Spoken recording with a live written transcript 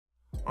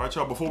All right,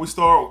 y'all, before we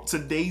start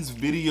today's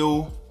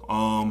video,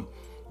 want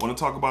to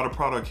talk about a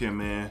product here,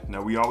 man.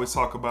 Now, we always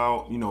talk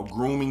about,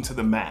 grooming to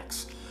the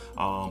max,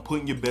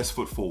 putting your best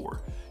foot forward,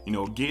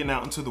 getting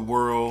out into the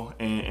world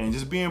and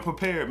just being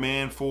prepared,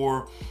 man,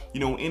 for,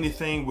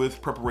 anything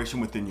with preparation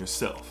within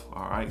yourself.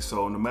 All right.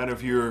 So no matter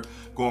if you're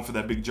going for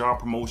that big job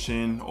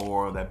promotion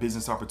or that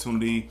business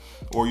opportunity,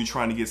 or you're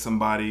trying to get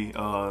somebody,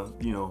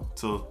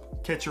 to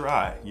catch your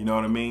eye, you know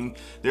what I mean?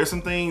 There's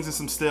some things and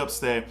some steps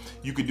that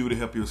you could do to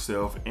help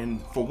yourself. And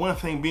for one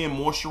thing, being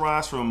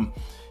moisturized from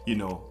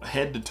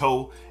head to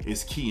toe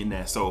is key in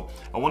that. So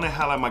I want to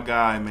highlight my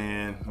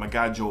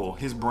guy Joel,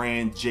 his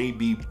brand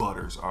JB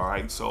Butters. All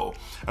right, so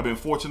I've been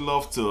fortunate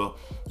enough to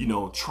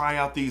try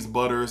out these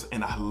butters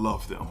and I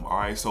love them. All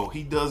right, so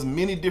he does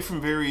many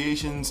different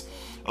variations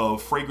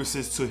of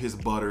fragrances to his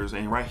butters,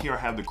 and right here I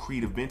have the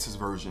Creed Adventures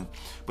version,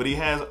 but he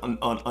has an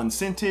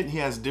unscented. He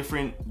has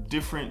different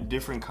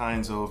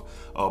kinds of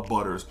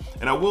butters,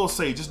 and I will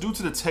say, just due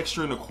to the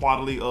texture and the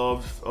quality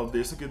of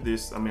this, look at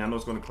this. I mean, I know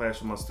it's going to clash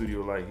with my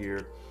studio light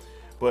here,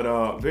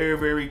 but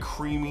very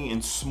creamy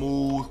and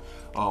smooth,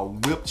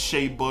 whipped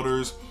shea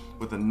butters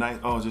with a nice,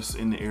 just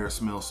in the air,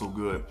 smells so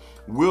good.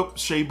 Whipped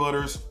shea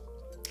butters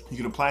you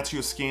can apply to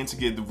your skin to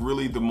get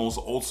really the most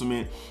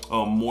ultimate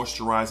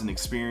moisturizing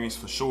experience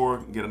for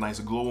sure. Get a nice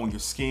glow on your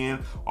skin.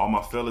 All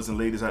my fellas and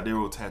ladies out there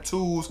with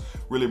tattoos,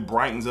 really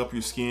brightens up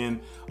your skin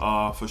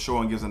for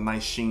sure and gives a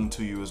nice sheen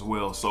to you as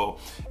well. So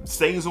it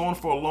stays on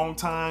for a long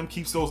time,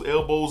 keeps those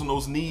elbows and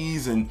those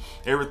knees and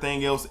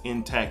everything else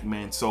intact,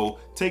 man. So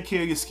take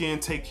care of your skin,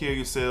 take care of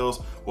yourselves.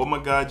 What my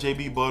guy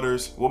JB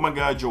Butters, what my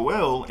guy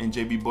Joel and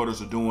JB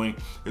Butters are doing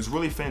is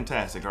really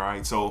fantastic. All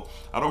right, so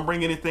I don't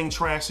bring anything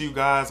trash to you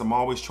guys. I'm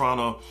always trying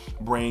to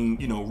bring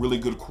really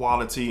good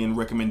quality and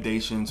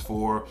recommendations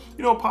for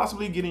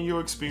possibly getting your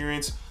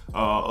experience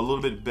a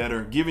little bit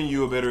better, giving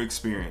you a better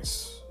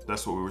experience.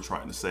 That's what we were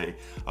trying to say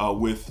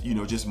with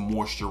just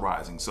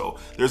moisturizing. So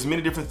there's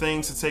many different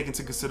things to take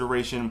into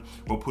consideration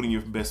when putting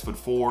your best foot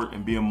forward,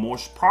 and being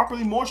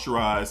properly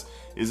moisturized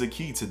is a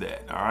key to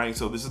that. All right,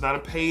 so this is not a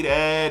paid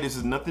ad. This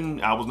is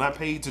nothing. I was not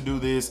paid to do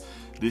this.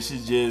 This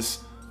is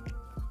just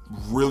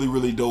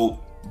really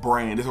dope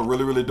brand. It's a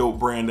really dope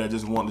brand that I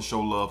just wanted to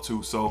show love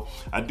to. So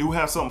I do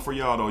have something for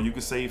y'all though. You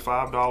can save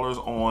 $5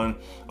 on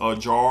a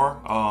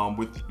jar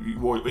with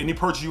any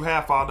purchase you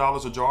have,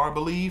 $5 a jar, I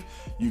believe.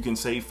 You can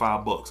save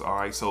 $5. All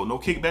right, so no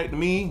kickback to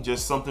me,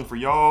 just something for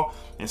y'all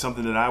and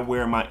something that I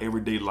wear in my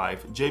everyday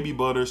life. JB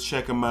Butters,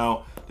 check them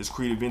out. This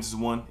Creed Adventures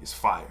one is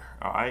fire.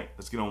 All right,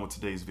 let's get on with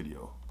today's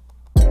video.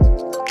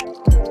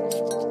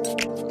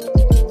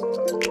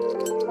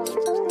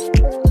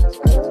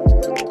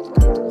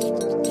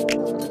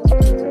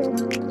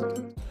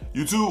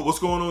 YouTube, what's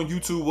going on?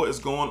 YouTube, what is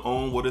going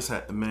on? What is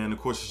happening, man? Of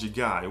course, it's your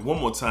guy. One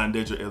more time,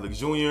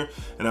 DEDRICKHJR,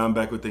 and I'm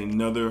back with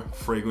another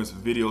fragrance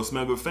video.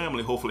 Smell good,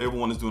 family. Hopefully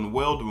everyone is doing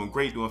well, doing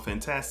great, doing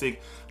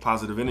fantastic.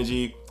 Positive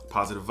energy,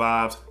 positive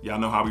vibes. Y'all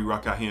know how we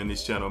rock out here on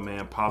this channel,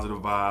 man. Positive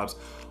vibes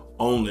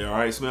only. All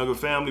right, Smell good,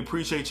 family.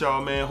 Appreciate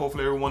y'all, man.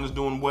 Hopefully everyone is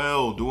doing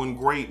well, doing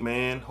great,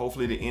 man.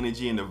 Hopefully the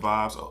energy and the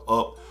vibes are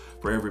up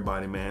for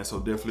everybody, man. So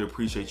definitely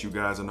appreciate you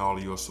guys and all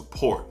of your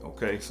support.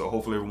 Okay, so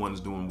hopefully everyone is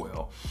doing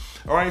well.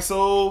 All right,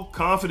 so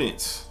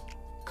confidence.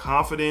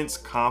 I'm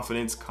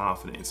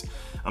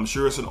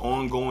sure it's an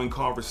ongoing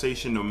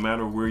conversation no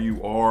matter where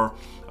you are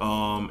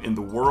in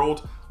the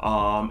world,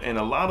 and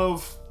a lot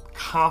of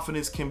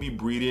confidence can be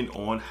breeding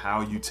on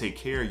how you take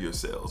care of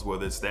yourselves,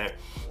 whether it's that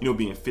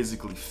being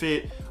physically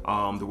fit,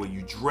 the way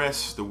you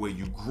dress, the way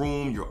you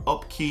groom, your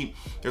upkeep.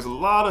 There's a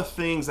lot of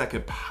things that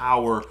could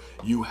power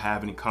you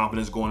having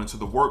confidence going into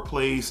the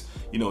workplace,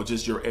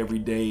 just your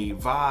everyday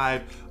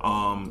vibe,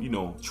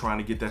 trying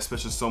to get that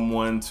special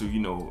someone to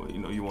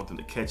you want them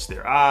to catch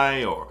their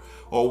eye or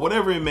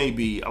whatever it may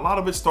be. A lot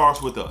of it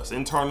starts with us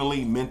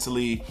internally,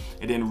 mentally,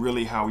 and then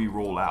really how we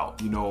roll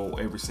out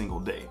every single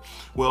day.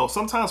 Well,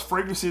 sometimes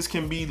fragrances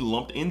can be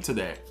lumped into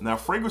that. Now,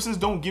 fragrances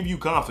don't give you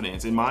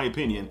confidence, in my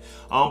opinion,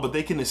 but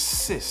they can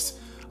assist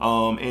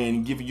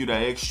and give you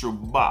that extra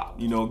bop,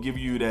 give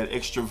you that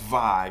extra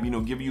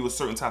vibe, give you a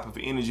certain type of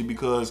energy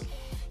because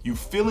you're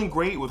feeling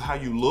great with how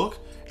you look,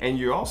 and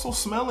you're also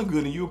smelling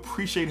good, and you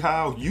appreciate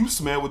how you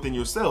smell within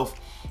yourself,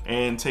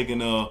 and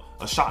taking a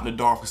shot in the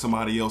dark for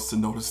somebody else to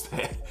notice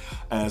that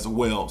as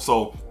well.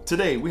 So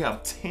today we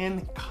have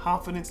 10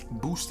 confidence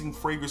boosting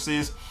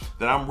fragrances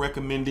that I'm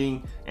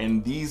recommending,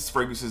 and these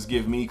fragrances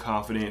give me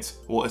confidence,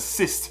 or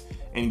assist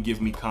and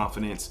give me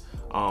confidence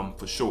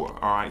for sure.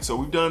 All right, so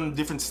we've done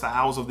different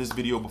styles of this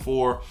video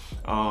before,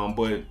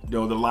 but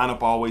the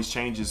lineup always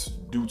changes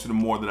due to the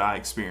more that I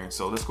experience.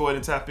 So let's go ahead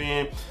and tap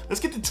in. Let's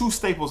get the two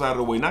staples out of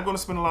the way. Not going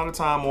to spend a lot of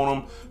time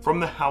on them. From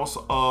the house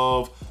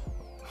of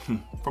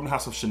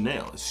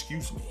Chanel,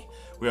 excuse me.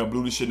 We have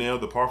Bleu de Chanel,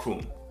 the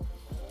Parfum.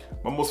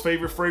 My most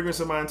favorite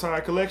fragrance in my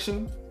entire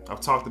collection.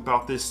 I've talked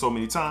about this so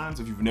many times.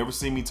 If you've never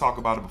seen me talk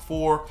about it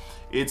before,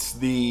 it's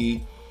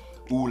the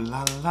ooh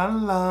la la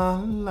la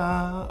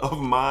la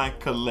of my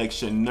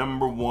collection.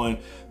 Number one,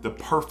 the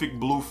perfect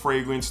blue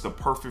fragrance, the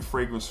perfect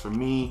fragrance for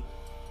me.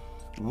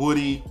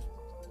 Woody,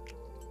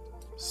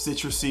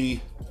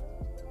 citrusy.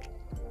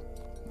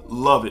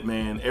 Love it,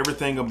 man.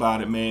 Everything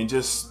about it, man.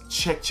 Just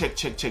check.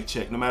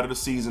 No matter the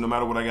season, no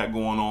matter what I got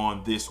going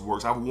on, this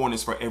works. I've worn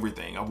this for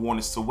everything. I've worn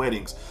this to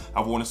weddings.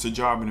 I've worn this to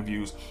job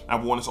interviews.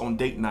 I've worn this on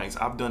date nights.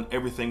 I've done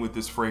everything with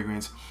this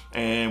fragrance.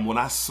 And when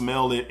I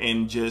smell it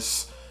and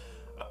just,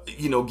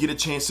 you know, get a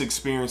chance to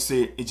experience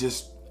it, it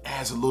just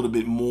adds a little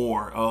bit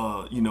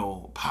more, you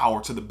know,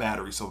 power to the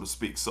battery, so to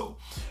speak. So,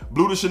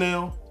 Bleu de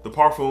Chanel, the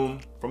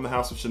parfum from the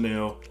house of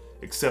Chanel.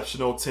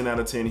 Exceptional, 10 out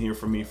of 10 here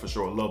for me, for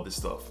sure. Love this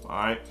stuff, all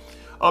right?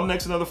 Up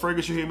next, another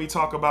fragrance you hear me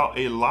talk about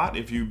a lot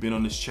if you've been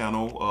on this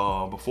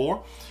channel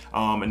before,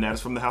 and that is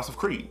from the house of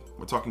Creed.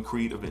 We're talking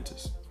Creed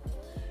Aventus.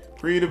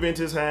 Creed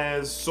Aventus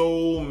has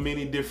so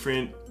many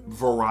different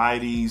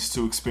varieties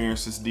to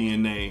experience this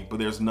DNA, but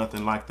there's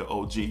nothing like the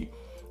OG.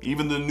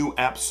 Even the new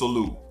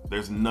Absolute,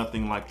 there's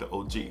nothing like the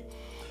OG.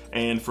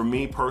 And for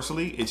me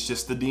personally, it's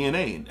just the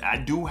DNA. I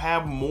do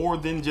have more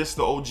than just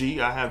the OG.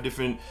 I have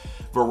different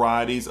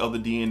varieties of the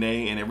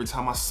DNA, and every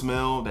time I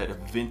smell that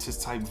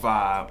Aventus type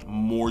vibe,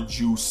 more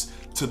juice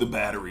to the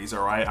batteries,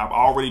 all right? I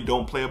already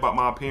don't play about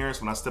my appearance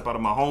when I step out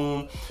of my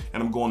home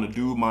and I'm going to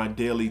do my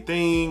daily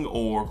thing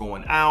or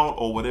going out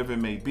or whatever it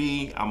may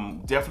be. I'm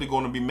definitely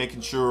going to be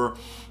making sure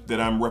that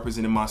I'm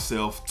representing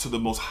myself to the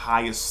most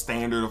highest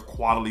standard of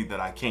quality that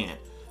I can.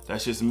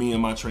 That's just me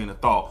and my train of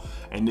thought.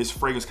 And this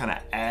fragrance kind of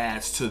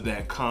adds to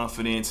that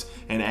confidence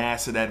and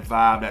adds to that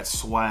vibe, that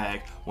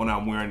swag when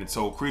I'm wearing it.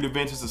 So Creed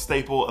Aventus, a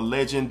staple, a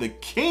legend, the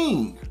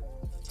king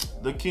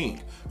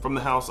from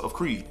the house of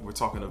Creed. We're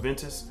talking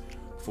Aventus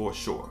for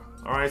sure.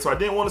 All right, so I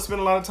didn't want to spend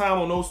a lot of time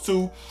on those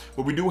two,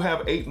 but we do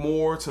have 8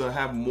 more to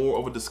have more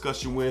of a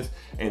discussion with.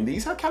 And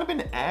these have kind of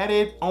been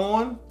added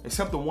on,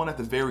 except the one at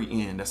the very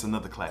end. That's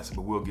another classic,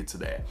 but we'll get to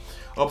that.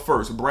 Up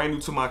first, brand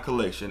new to my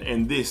collection.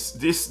 And this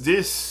could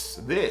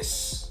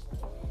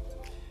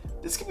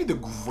be the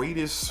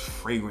greatest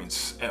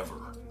fragrance ever.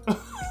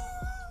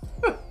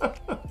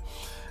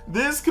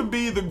 This could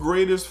be the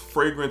greatest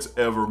fragrance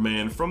ever,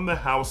 man. From the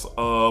house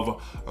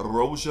of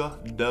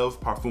Roja Dove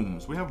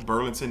Parfums. We have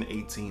Burlington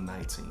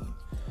 1819.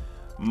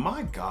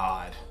 My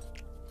God.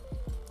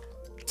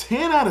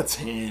 10 out of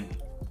 10.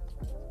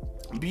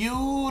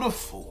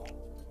 Beautiful.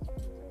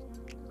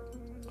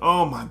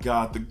 Oh my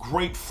God, the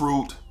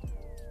grapefruit,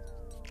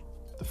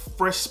 the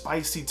fresh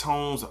spicy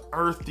tones, the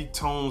earthy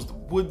tones, the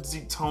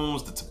woodsy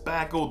tones, the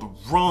tobacco, the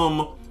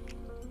rum,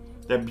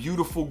 that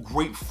beautiful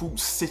grapefruit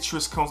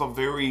citrus comes up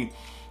very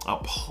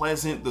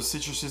pleasant. The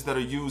citruses that are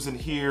used in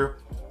here,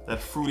 that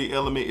fruity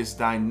element is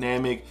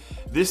dynamic.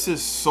 This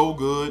is so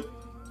good.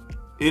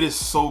 It is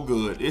so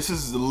good.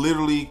 This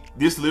literally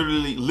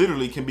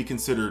can be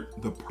considered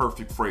the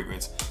perfect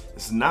fragrance.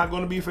 It's not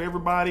going to be for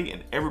everybody,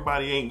 and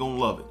everybody ain't gonna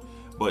love it.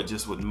 But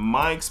just with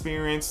my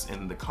experience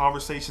and the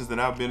conversations that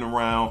I've been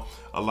around,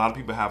 a lot of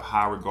people have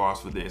high regards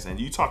for this. And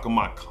you talking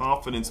about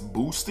confidence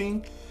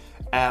boosting?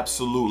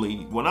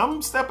 Absolutely. When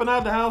I'm stepping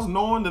out the house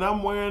knowing that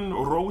I'm wearing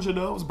Roja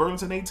Dove's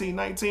Burlington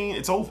 1819,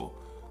 it's over.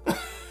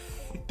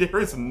 There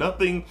is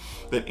nothing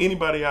that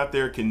anybody out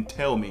there can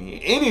tell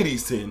me, any of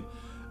these 10,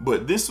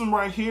 but this one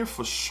right here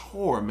for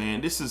sure,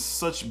 man. This is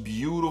such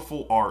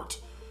beautiful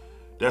art.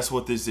 That's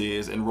what this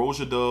is. And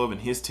Roja Dove and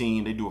his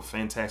team, they do a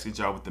fantastic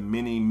job with the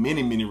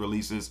many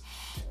releases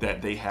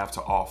that they have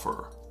to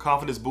offer.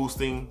 Confidence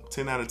boosting,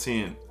 10 out of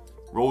 10.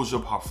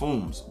 Roja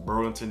Parfums,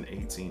 Burlington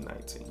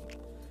 1819.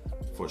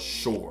 For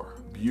sure.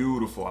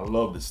 Beautiful. I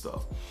love this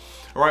stuff.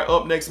 All right,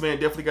 up next, man,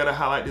 definitely got to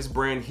highlight this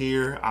brand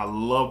here. I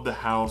love the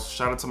house.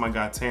 Shout out to my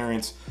guy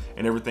Terrence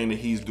and everything that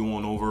he's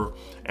doing over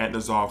at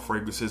Nazar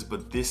Fragrances.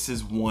 But this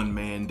is one,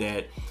 man,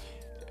 that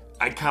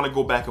I kind of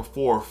go back and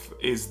forth.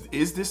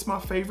 Is this my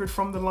favorite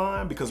from the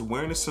line? Because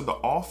wearing this to the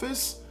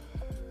office,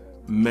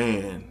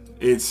 man,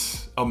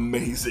 it's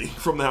amazing.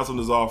 From the house of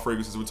Nazar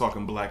Fragrances, we're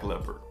talking Black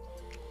Leopard.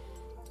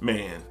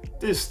 Man,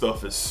 this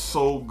stuff is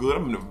so good. I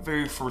mean, the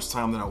very first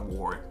time that I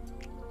wore it,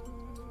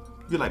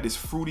 you get like this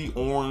fruity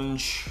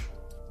orange,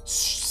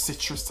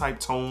 citrus type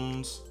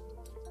tones.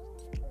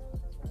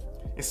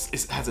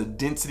 It has a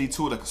density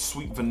to it, like a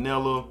sweet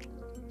vanilla,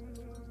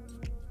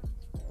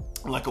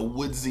 like a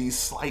woodsy,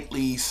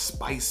 slightly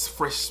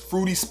fresh,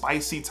 fruity,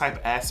 spicy type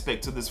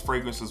aspect to this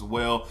fragrance as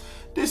well.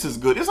 This is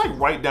good. It's like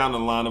right down the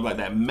line of like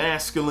that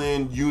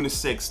masculine,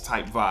 unisex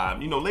type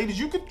vibe. You know, ladies,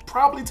 you could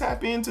probably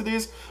tap into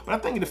this, but I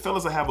think the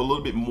fellas will have a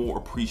little bit more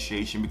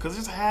appreciation because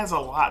this has a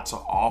lot to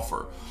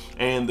offer.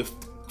 And the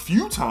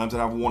few times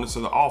that I've worn it to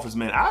the office,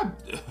 man,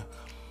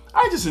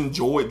 I just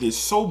enjoyed this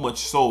so much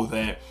so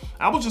that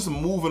I was just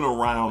moving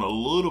around a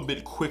little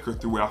bit quicker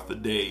throughout the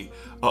day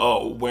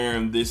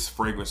wearing this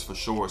fragrance for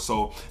sure.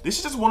 So this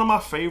is just one of my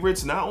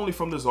favorites, not only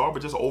from Nazar,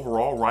 but just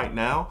overall right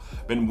now.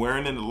 Been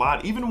wearing it a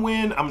lot. Even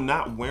when I'm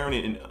not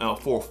wearing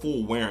it for a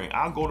full wearing,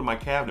 I'll go to my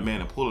cabinet,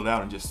 man, and pull it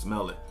out and just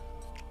smell it.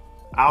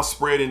 I'll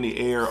spray it in the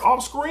air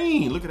off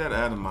screen. Look at that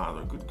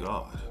atomizer. Good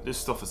God. This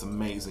stuff is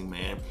amazing,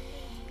 man.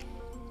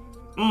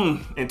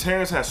 And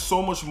Terrence has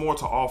so much more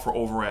to offer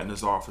over at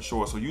Nazar for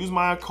sure. So use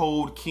my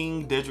code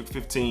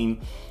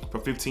KingDedrick15 for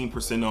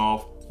 15%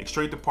 off.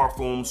 Extrait de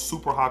Parfum,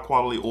 super high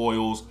quality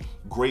oils,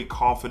 great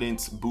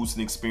confidence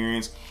boosting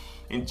experience.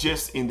 And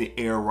just in the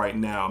air right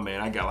now,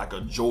 man, I got like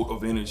a jolt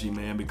of energy,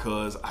 man,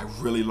 because I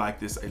really like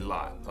this a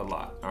lot, all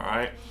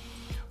right?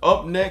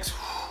 Up next,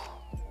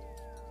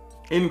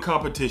 in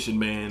competition,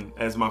 man,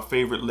 as my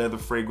favorite leather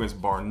fragrance,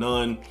 bar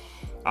none.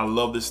 I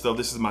love this stuff.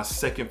 This is my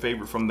second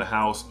favorite from the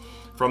house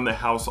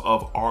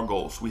of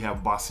Argos. We have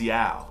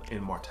Basial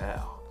and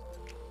Martel.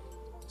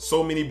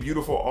 So many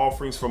beautiful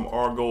offerings from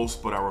Argos,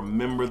 but I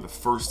remember the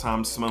first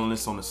time smelling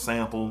this on the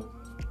sample,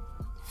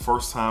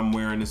 first time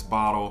wearing this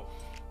bottle.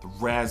 The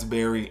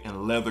raspberry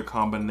and leather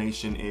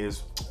combination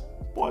is,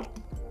 what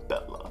the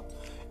Bella?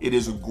 It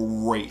is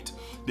great.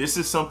 This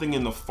is something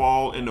in the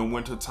fall and the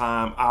winter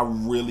time, I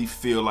really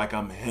feel like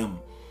I'm him.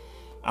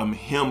 I'm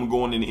him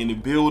going in the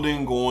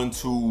building, going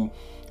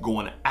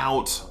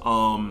out,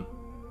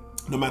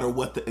 no matter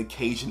what the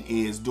occasion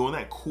is, during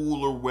that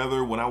cooler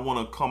weather when I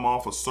want to come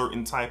off a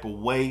certain type of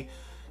way,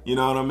 you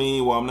know what I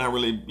mean? Well, I'm not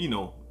really,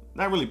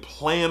 not really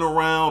playing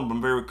around, but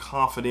I'm very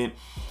confident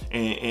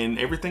and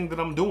everything that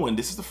I'm doing.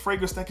 This is the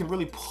fragrance that can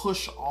really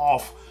push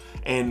off,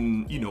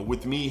 and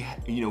with me,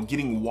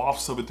 getting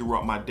wafts of it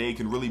throughout my day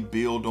can really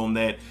build on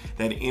that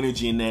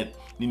energy and that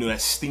that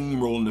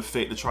steamrolling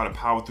effect to try to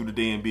power through the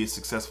day and be as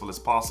successful as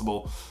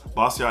possible.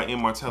 Basial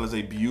and Martel is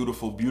a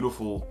beautiful,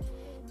 beautiful,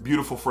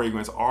 beautiful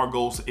fragrance.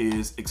 Argos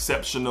is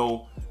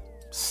exceptional,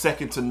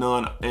 second to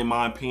none in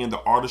my opinion.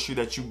 The artistry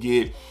that you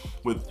get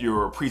with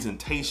your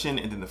presentation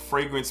and then the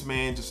fragrance,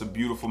 man, just a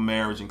beautiful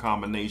marriage and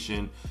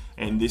combination.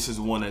 And this is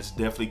one that's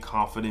definitely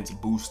confidence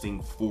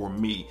boosting for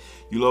me.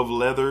 You love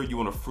leather, you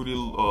want a fruity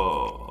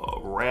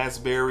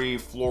raspberry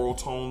floral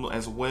tone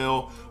as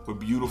well with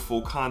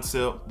beautiful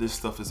concept. This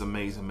stuff is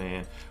amazing,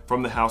 man.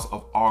 From the house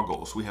of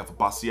Argos, we have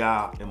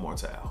Basial and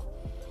Martel.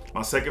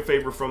 My second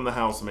favorite from the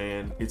house,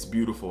 man. It's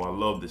beautiful. I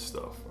love this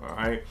stuff. All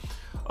right.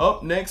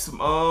 Up next,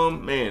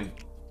 man,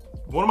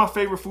 one of my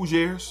favorite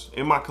fougères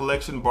in my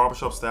collection,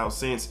 barbershop style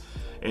scents,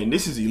 and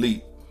this is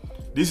elite.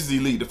 This is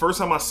elite. The first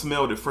time I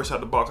smelled it fresh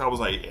out the box, I was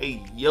like,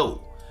 hey,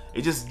 yo,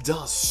 it just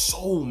does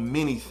so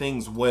many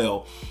things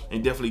well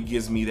and definitely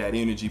gives me that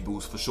energy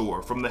boost for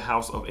sure. From the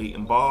house of 8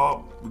 and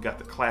Bob, we got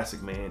the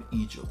classic, man,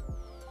 Egypt.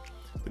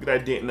 Look at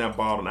that dent in that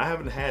bottle. And I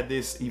haven't had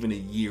this even a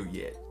year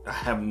yet. I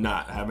have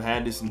not. I haven't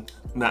had this in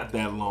not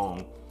that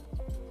long.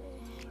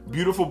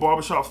 Beautiful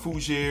barbershop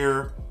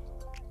fougère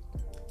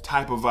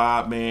type of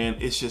vibe, man.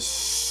 It's just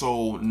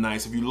so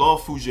nice. If you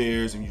love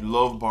fougères and you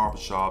love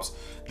barbershops,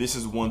 this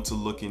is one to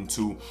look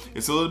into.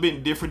 It's a little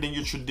bit different than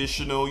your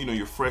traditional,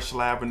 your fresh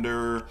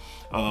lavender,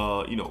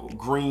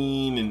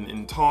 green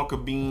and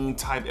tonka bean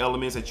type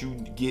elements that you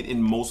get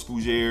in most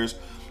fougères.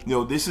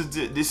 This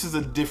is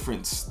a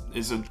difference.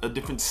 It's a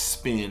different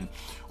spin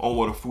on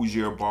what a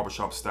fougère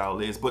barbershop style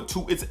is. But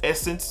to its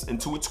essence and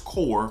to its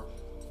core,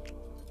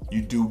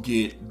 you do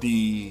get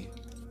the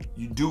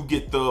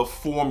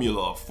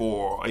formula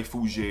for a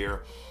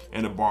fougère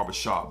and a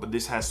barbershop. But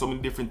this has so many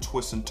different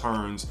twists and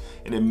turns,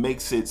 and it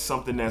makes it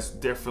something that's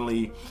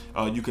definitely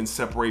you can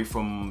separate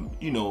from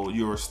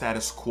your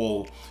status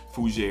quo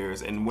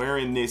fougères. And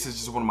wearing this is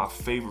just one of my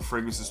favorite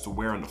fragrances to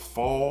wear in the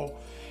fall.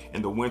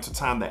 In the winter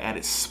time, the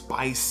added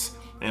spice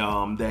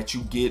that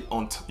you get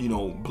on,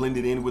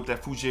 blended in with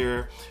that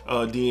fougère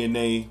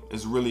DNA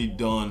is really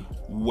done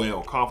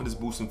well. Confidence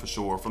boosting for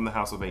sure. From the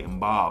house of 8 and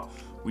Bob,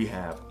 we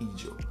have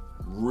Egypt.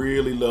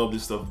 Really love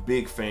this stuff.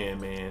 Big fan,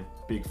 man.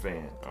 Big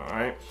fan. All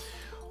right,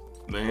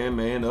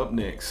 man. Up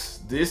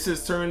next, this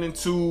has turned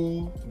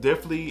into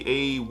definitely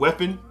a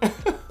weapon.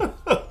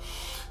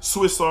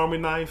 Swiss Army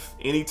knife,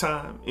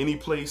 anytime, any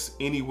place,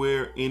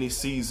 anywhere, any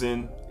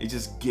season. It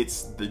just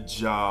gets the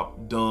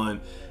job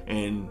done.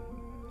 And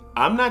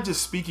I'm not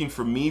just speaking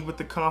for me with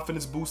the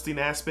confidence boosting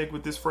aspect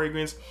with this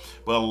fragrance,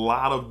 but a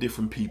lot of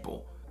different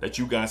people that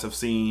you guys have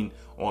seen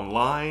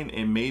online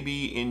and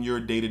maybe in your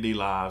day-to-day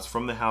lives.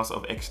 From the house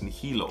of Ex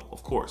Nihilo,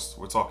 of course,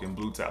 we're talking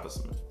Blue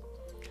Talisman.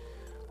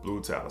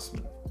 Blue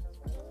Talisman.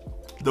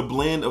 The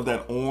blend of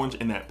that orange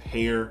and that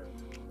pear,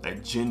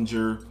 that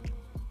ginger,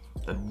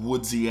 that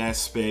woodsy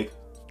aspect,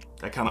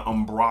 that kind of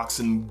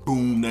Ambroxan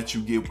boom that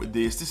you get with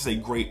this. This is a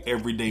great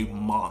everyday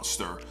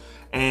monster.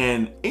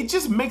 And it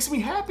just makes me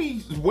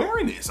happy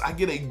wearing this. I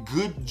get a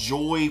good,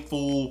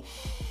 joyful,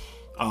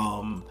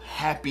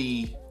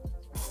 happy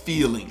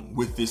feeling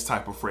with this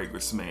type of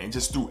fragrance, man,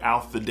 just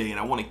throughout the day. And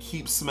I want to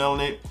keep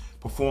smelling it.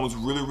 Performs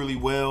really, really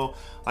well.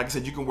 Like I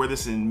said, you can wear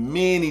this in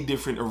many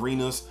different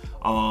arenas,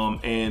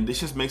 and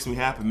this just makes me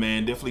happy,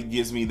 man. Definitely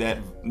gives me that,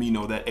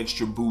 that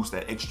extra boost,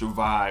 that extra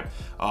vibe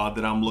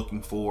that I'm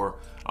looking for,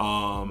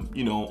 on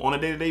a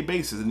day-to-day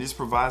basis. And this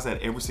provides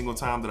that every single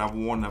time that I've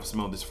worn and I've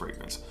smelled this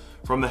fragrance.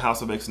 From the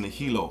house of Ex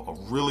Nihilo,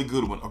 a really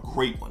good one, a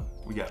great one.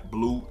 We got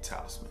Blue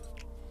Talisman.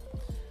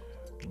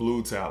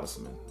 Blue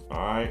Talisman.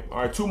 All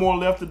right, 2 more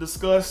left to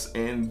discuss,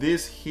 and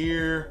this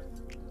here,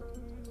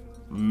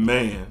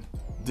 man,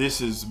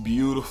 this is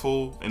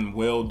beautiful and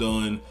well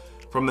done.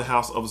 From the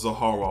house of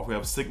Zaharoff, we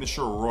have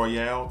Signature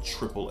Royale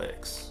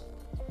XXX.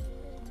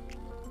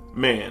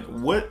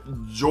 Man, what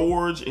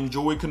George and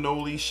Joey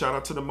Cannoli, shout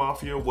out to the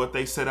Mafia, what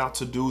they set out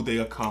to do, they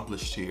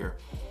accomplished here.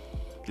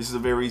 This is a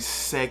very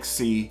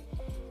sexy,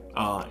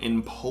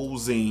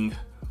 imposing,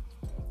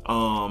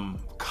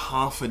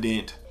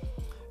 confident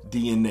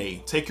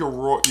DNA. Take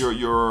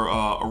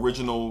your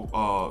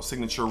original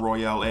signature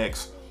Royale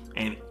X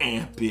and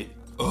amp it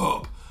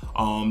up.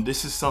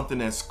 This is something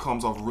that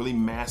comes off really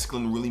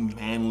masculine, really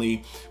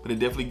manly, but it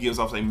definitely gives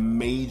off a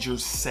major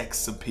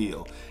sex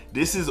appeal.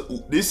 This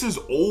is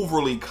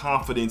overly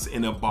confidence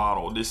in a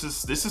bottle. This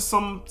is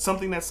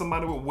something that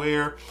somebody would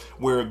wear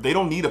where they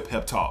don't need a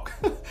pep talk.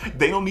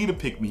 They don't need to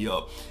pick me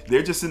up.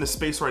 They're just in a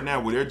space right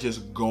now where they're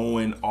just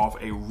going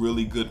off a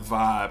really good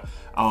vibe.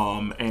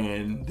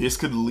 And this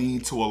could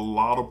lead to a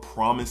lot of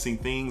promising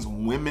things.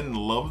 Women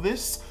love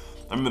this.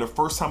 I remember the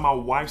first time my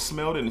wife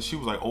smelled it and she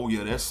was like, oh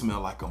yeah, that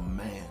smelled like a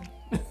man.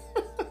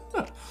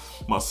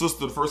 My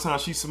sister, the first time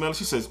she smelled it,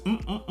 she says,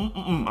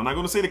 I'm not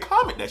gonna say the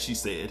comment that she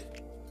said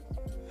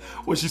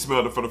when she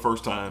smelled it for the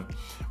first time,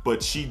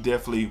 but she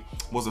definitely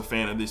was a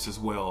fan of this as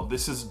well.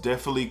 This is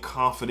definitely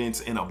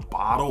confidence in a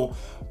bottle,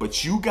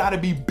 but you gotta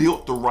be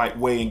built the right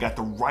way and got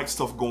the right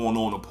stuff going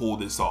on to pull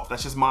this off.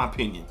 That's just my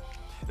opinion.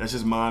 That's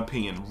just my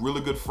opinion. Really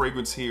good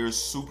fragrance here,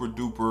 super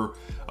duper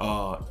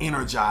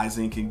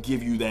energizing, can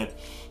give you that,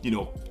 you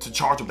know, to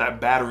charge up that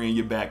battery in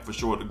your back for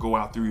sure to go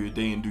out through your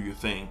day and do your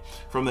thing.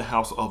 From the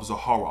house of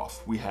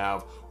Zaharoff, we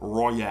have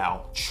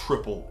Royale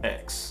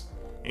XXX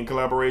in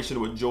collaboration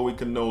with Joey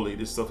Cannoli.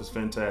 This stuff is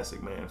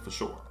fantastic, man, for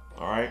sure.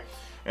 All right.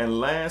 And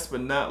last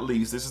but not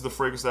least, this is the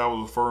fragrance that I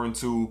was referring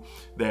to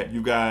that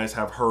you guys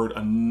have heard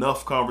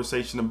enough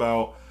conversation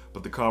about,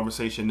 but the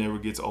conversation never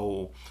gets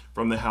old.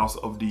 From the house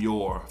of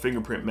Dior,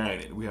 Fingerprint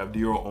Magnet, we have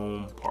Dior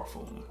Homme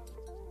Parfum.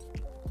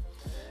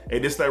 Hey,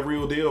 this that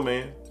real deal,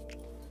 man.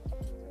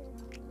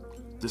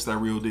 This that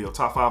real deal.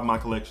 Top 5 of my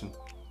collection.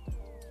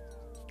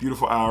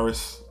 Beautiful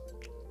iris,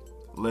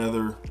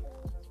 leather,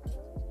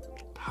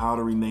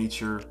 powdery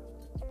nature.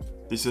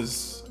 This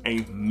is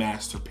a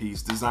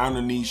masterpiece.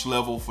 Designer niche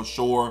level for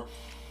sure.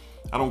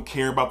 I don't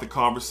care about the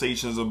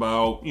conversations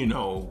about, you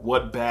know,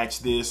 what batch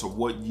this or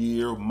what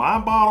year. My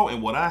bottle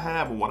and what I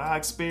have and what I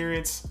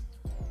experience,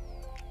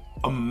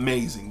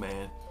 amazing,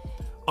 man.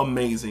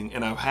 Amazing.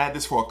 And I've had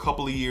this for a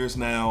couple of years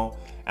now,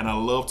 and I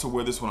love to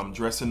wear this when I'm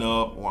dressing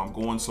up or I'm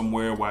going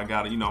somewhere where I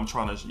gotta, you know, I'm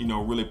trying to, you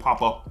know, really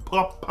pop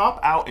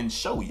out and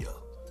show you.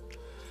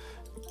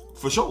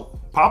 For sure.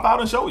 Pop out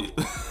and show you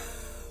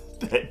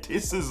that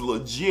this is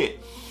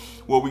legit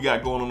what we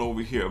got going on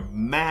over here.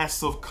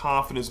 Massive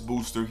confidence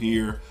booster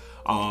here.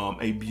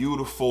 A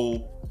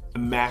beautiful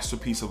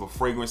masterpiece of a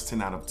fragrance,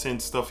 10 out of 10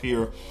 stuff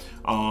here.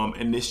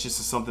 And this just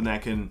is something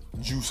that can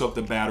juice up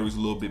the batteries a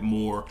little bit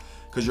more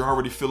because you're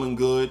already feeling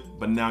good,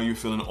 but now you're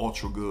feeling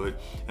ultra good.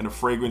 And the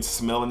fragrance,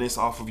 smelling this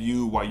off of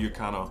you while you're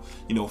kind of,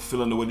 you know,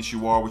 feeling the way that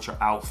you are with your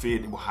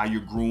outfit, how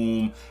you're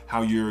groomed,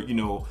 how you're, you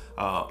know,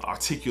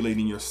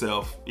 articulating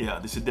yourself. Yeah,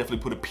 this should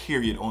definitely put a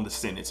period on the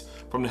sentence.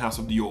 From the house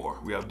of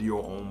Dior, we have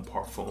Dior Homme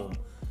Parfum.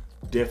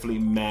 Definitely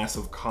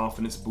massive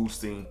confidence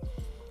boosting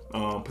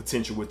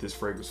potential with this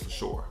fragrance for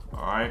sure.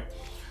 All right,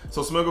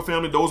 so Smell Good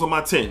family, those are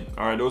my 10.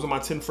 All right, those are my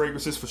 10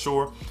 fragrances for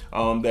sure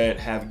that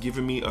have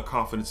given me a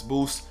confidence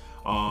boost.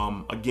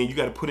 Again, you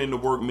got to put in the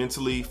work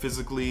mentally,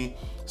 physically,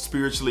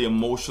 spiritually,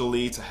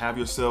 emotionally to have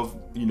yourself,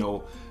 you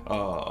know,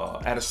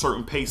 at a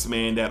certain pace,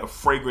 man, that a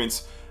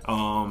fragrance,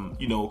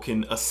 you know,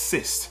 can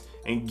assist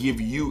and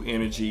give you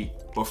energy,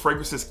 but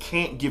fragrances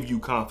can't give you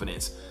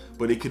confidence,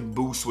 but it can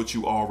boost what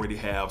you already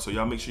have. So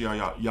y'all make sure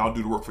y'all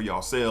do the work for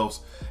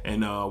yourselves,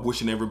 and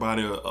wishing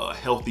everybody a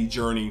healthy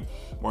journey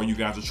while you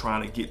guys are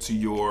trying to get to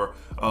your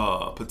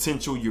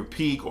potential, your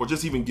peak, or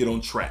just even get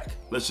on track.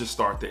 Let's just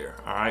start there.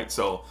 All right,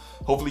 so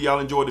hopefully y'all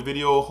enjoyed the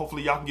video.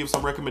 Hopefully y'all can give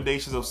some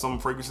recommendations of some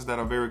fragrances that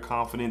are very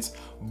confidence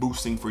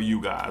boosting for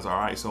you guys. All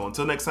right, so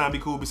until next time, be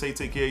cool, be safe,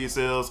 take care of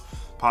yourselves.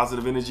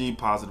 Positive energy,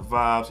 positive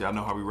vibes. Y'all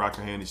know how we rock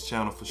here on this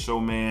channel for sure,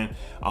 man.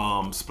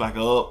 Splack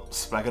it up,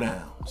 splack it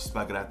down,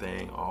 splack it that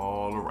thing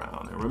all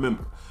around. And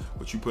remember,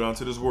 what you put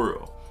onto this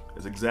world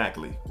is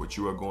exactly what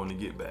you are going to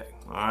get back.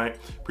 All right,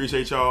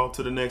 appreciate y'all.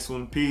 To the next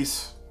one,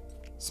 peace,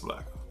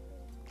 splack.